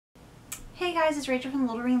Hey guys, it's Rachel from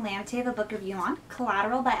Little Green Lamb. Today I have a book review on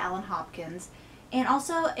Collateral by Hopkins. And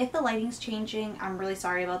also, if the lighting's changing, I'm really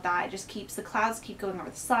sorry about that. It just keeps, the clouds keep going over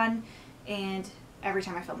the sun, and every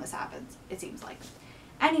time I film this happens, it seems like.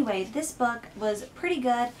 Anyway, this book was pretty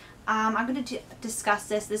good. I'm going to discuss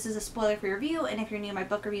this. This is a spoiler-free review, and if you're new to my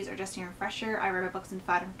book reviews or just a refresher, I write my books in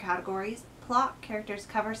 5 different categories: plot, characters,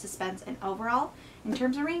 cover, suspense, and overall. In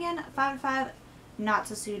terms of ringing, 5 out of 5, not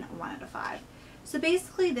so soon, 1 out of 5. So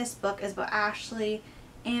basically this book is about Ashley,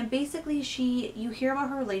 and basically you hear about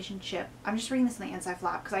her relationship. I'm just reading this in the inside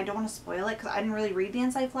flap because I don't want to spoil it, because I didn't really read the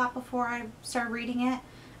inside flap before I started reading it.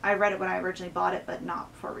 I read it when I originally bought it, but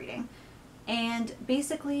not before reading. And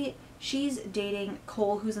basically she's dating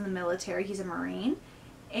Cole, who's in the military. He's a Marine,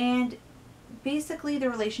 and basically the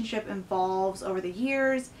relationship evolves over the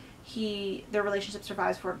years. Their relationship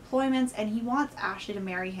survives 4 deployments, and he wants Ashley to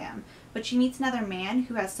marry him. But she meets another man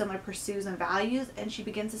who has similar pursuits and values, and she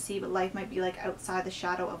begins to see what life might be like outside the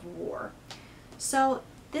shadow of war. So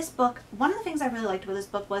this book, one of the things I really liked about this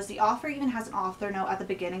book was the author even has an author note at the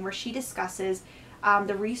beginning where she discusses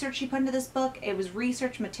the research she put into this book. It was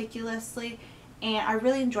researched meticulously, and I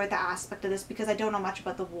really enjoyed that aspect of this because I don't know much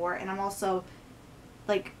about the war, and I'm also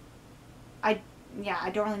like, I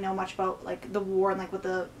don't really know much about like the war and like what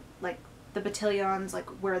the battalions, like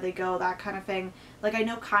where they go, that kind of thing. Like I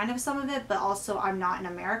know kind of some of it, but also I'm not in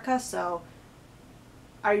America, so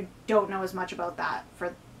I don't know as much about that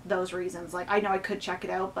for those reasons. Like I know I could check it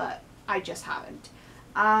out, but I just haven't.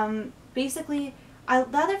 Basically,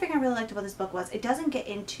 the other thing I really liked about this book was it doesn't get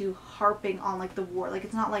into harping on like the war. Like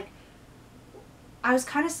it's not like, I was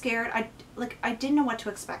kind of scared. I didn't know what to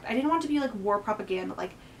expect. I didn't want to be like war propaganda,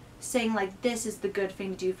 like saying like this is the good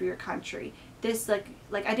thing to do for your country. This like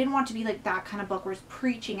I didn't want to be like that kind of book where it's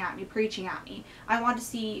preaching at me. I wanted to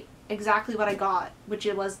see exactly what I got, which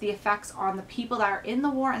it was the effects on the people that are in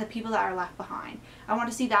the war and the people that are left behind. I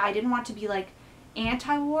want to see that. I didn't want to be like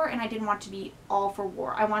anti-war, and I didn't want to be all for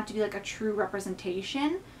war. I want to be like a true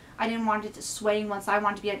representation. I didn't want it to sway one side. I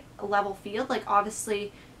want to be a level field. Like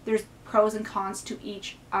obviously there's pros and cons to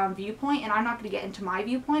each viewpoint, and I'm not going to get into my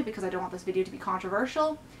viewpoint because I don't want this video to be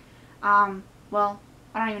controversial. Well,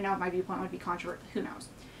 I don't even know if my viewpoint would be controversial. Who knows?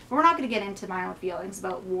 But we're not going to get into my own feelings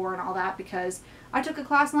about war and all that because I took a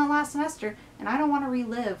class in that last semester, and I don't want to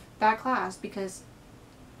relive that class because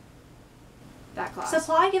that class. So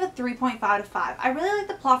plot, I give it 3.5 out of 5. I really liked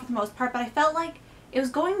the plot for the most part, but I felt like it was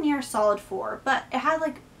going near a solid 4. But it had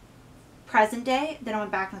like present day, then I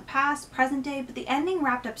went back in the past, present day, but the ending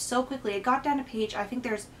wrapped up so quickly. It got down to page, I think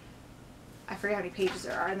I forget how many pages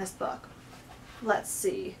there are in this book. Let's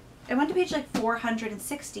see. It went to page like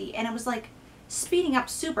 460, and it was like speeding up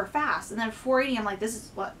super fast. And then 480, I'm like, this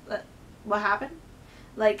is what happened?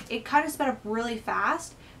 Like it kind of sped up really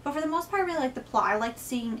fast. But for the most part, I really liked the plot. I liked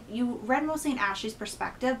seeing, you read mostly in Ashley's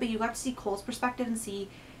perspective, but you got to see Cole's perspective and see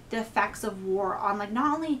the effects of war on like,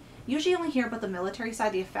 not only, usually you only hear about the military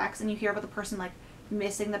side, the effects, and you hear about the person like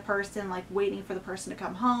missing the person, like waiting for the person to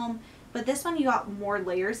come home. But this one you got more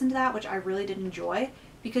layers into that, which I really did enjoy,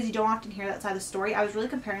 because you don't often hear that side of the story. I was really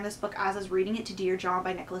comparing this book as I was reading it to Dear John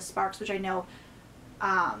by Nicholas Sparks, which I know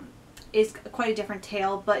is quite a different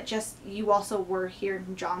tale, but just you also were hearing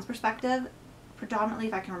from John's perspective, predominantly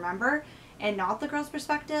if I can remember, and not the girl's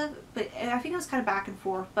perspective. But I think it was kind of back and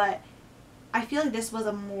forth, but I feel like this was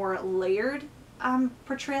a more layered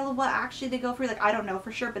portrayal of what actually they go through. Like I don't know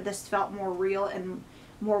for sure, but this felt more real and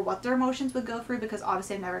more what their emotions would go through, because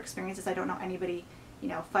obviously I've never experienced this. I don't know anybody, you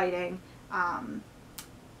know, fighting.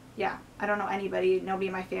 Yeah, I don't know anybody. Nobody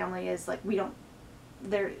in my family is like,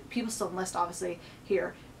 people still enlist obviously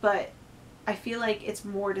here, but I feel like it's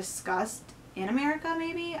more discussed in America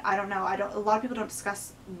maybe. I don't know. A lot of people don't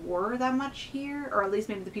discuss war that much here, or at least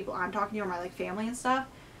maybe the people I'm talking to or my like family and stuff.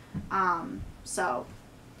 So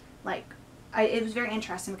like it was very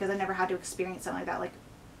interesting because I never had to experience something like that. Like,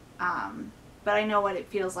 but I know what it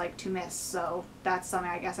feels like to miss, so that's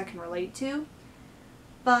something I guess I can relate to.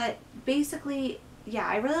 But basically, yeah,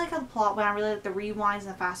 I really like how the plot went. I really like the rewinds and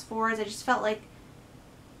the fast forwards. I just felt like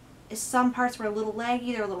some parts were a little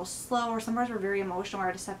laggy, they were a little slow, or some parts were very emotional where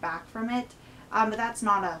I had to step back from it. But that's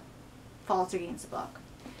not a fault against the book.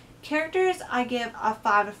 Characters, I give a 5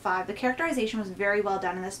 out of 5. The characterization was very well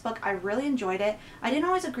done in this book. I really enjoyed it. I didn't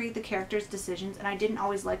always agree with the characters' decisions, and I didn't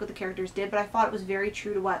always like what the characters did, but I thought it was very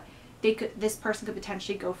true to what this person could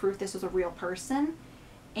potentially go through if this was a real person.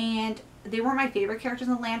 And they weren't my favorite characters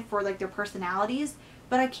in the land for like their personalities,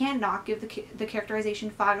 but I can't not give the characterization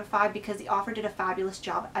 5 out of 5 because the author did a fabulous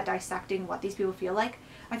job at dissecting what these people feel like.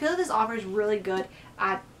 I feel like this author is really good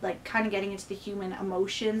at like kind of getting into the human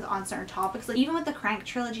emotions on certain topics. Like even with the Crank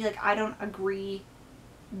trilogy, like I don't agree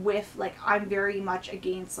with, like, I'm very much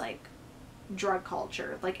against, like, drug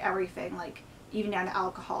culture, like everything, like even down to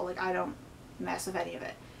alcohol. Like, I don't mess with any of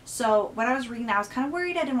it. So when I was reading that, I was kind of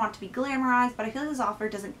worried. I didn't want it to be glamorized, but I feel like this author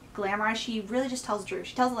doesn't glamorize. She really just tells the truth.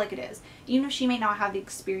 She tells it like it is, even if she may not have the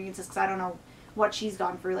experiences, because I don't know what she's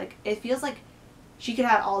gone through. Like, it feels like she could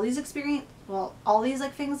have all these experience, well, all these,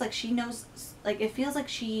 like, things, like, she knows, like, it feels like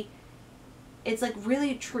it's, like,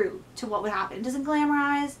 really true to what would happen. It doesn't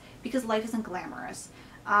glamorize, because life isn't glamorous.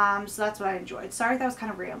 So that's what I enjoyed. Sorry if that was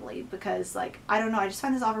kind of rambly, because, like, I don't know, I just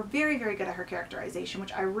find this author very, very good at her characterization,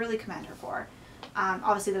 which I really commend her for.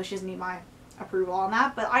 Obviously, though, she doesn't need my approval on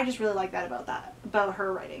that, but I just really like that, about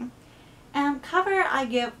her writing. Cover, I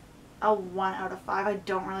give a 1 out of 5. I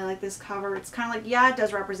don't really like this cover. It's kind of like, yeah, it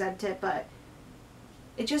does represent it, but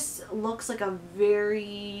it just looks like a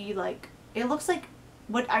very, like, it looks like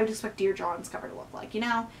what I would expect Dear John's cover to look like, you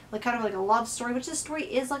know? Like, kind of like a love story, which this story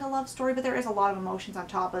is like a love story, but there is a lot of emotions on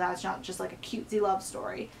top of that. It's not just like a cutesy love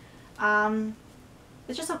story.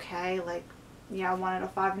 It's just okay. Like, yeah, 1 out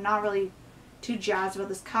of 5. I'm not really too jazzed about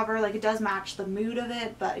this cover. Like, it does match the mood of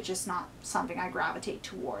it, but it's just not something I gravitate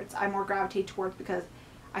towards. I more gravitate towards because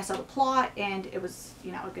I saw the plot and it was,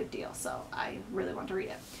 you know, a good deal, so I really want to read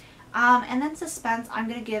it. And then suspense, I'm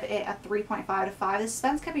going to give it a 3.5 out of 5. The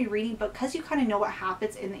suspense kept me reading, but because you kind of know what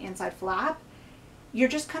happens in the inside flap, you're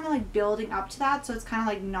just kind of like building up to that, so it's kind of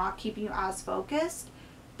like not keeping you as focused,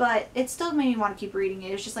 but it still made me want to keep reading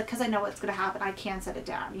it. It's just like, because I know what's going to happen, I can set it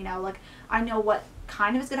down, you know, like, I know what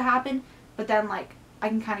kind of is going to happen, but then, like, I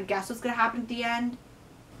can kind of guess what's going to happen at the end,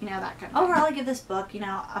 you know, that kind of thing. Overall, I give this book, you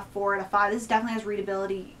know, a 4 out of 5. This definitely has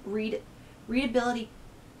rereadability,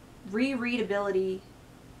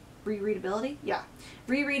 yeah,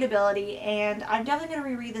 rereadability, and I'm definitely going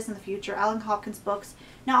to reread this in the future. Alan Hopkins books,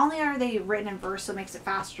 not only are they written in verse, so it makes it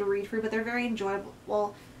faster to read through, but they're very enjoyable.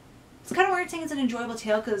 Well, it's kind of weird saying it's an enjoyable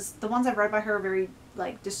tale, because the ones I've read by her are very,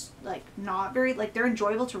 like, just, like, not very, like, they're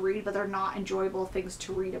enjoyable to read, but they're not enjoyable things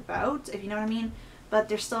to read about, if you know what I mean. But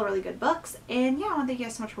they're still really good books, and yeah, I want to thank you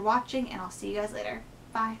guys so much for watching, and I'll see you guys later.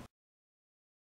 Bye.